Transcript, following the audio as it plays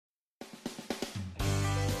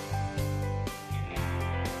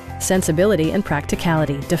Sensibility and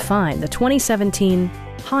practicality define the 2017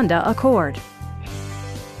 Honda Accord.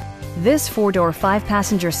 This four-door,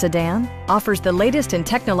 five-passenger sedan offers the latest in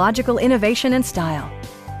technological innovation and style.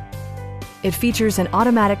 It features an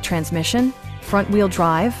automatic transmission, front-wheel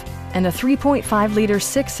drive, and a 3.5-liter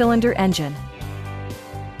six-cylinder engine.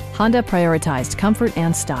 Honda prioritized comfort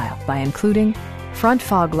and style by including front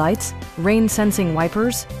fog lights, rain-sensing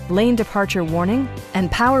wipers, lane departure warning,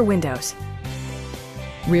 and power windows.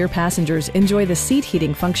 Rear passengers enjoy the seat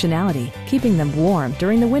heating functionality, keeping them warm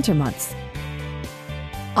during the winter months.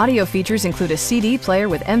 Audio features include a CD player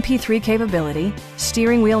with MP3 capability,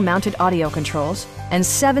 steering wheel mounted audio controls, and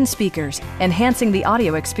 7 speakers, enhancing the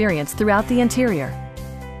audio experience throughout the interior.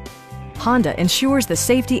 Honda ensures the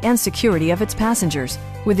safety and security of its passengers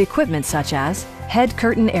with equipment such as head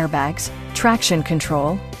curtain airbags, traction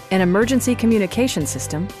control, an emergency communication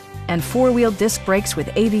system, and four-wheel disc brakes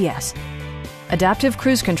with ABS. Adaptive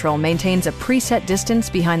Cruise Control maintains a preset distance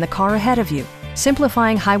behind the car ahead of you,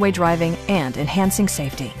 simplifying highway driving and enhancing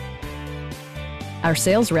safety. Our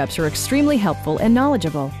sales reps are extremely helpful and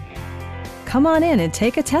knowledgeable. Come on in and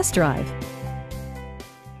take a test drive.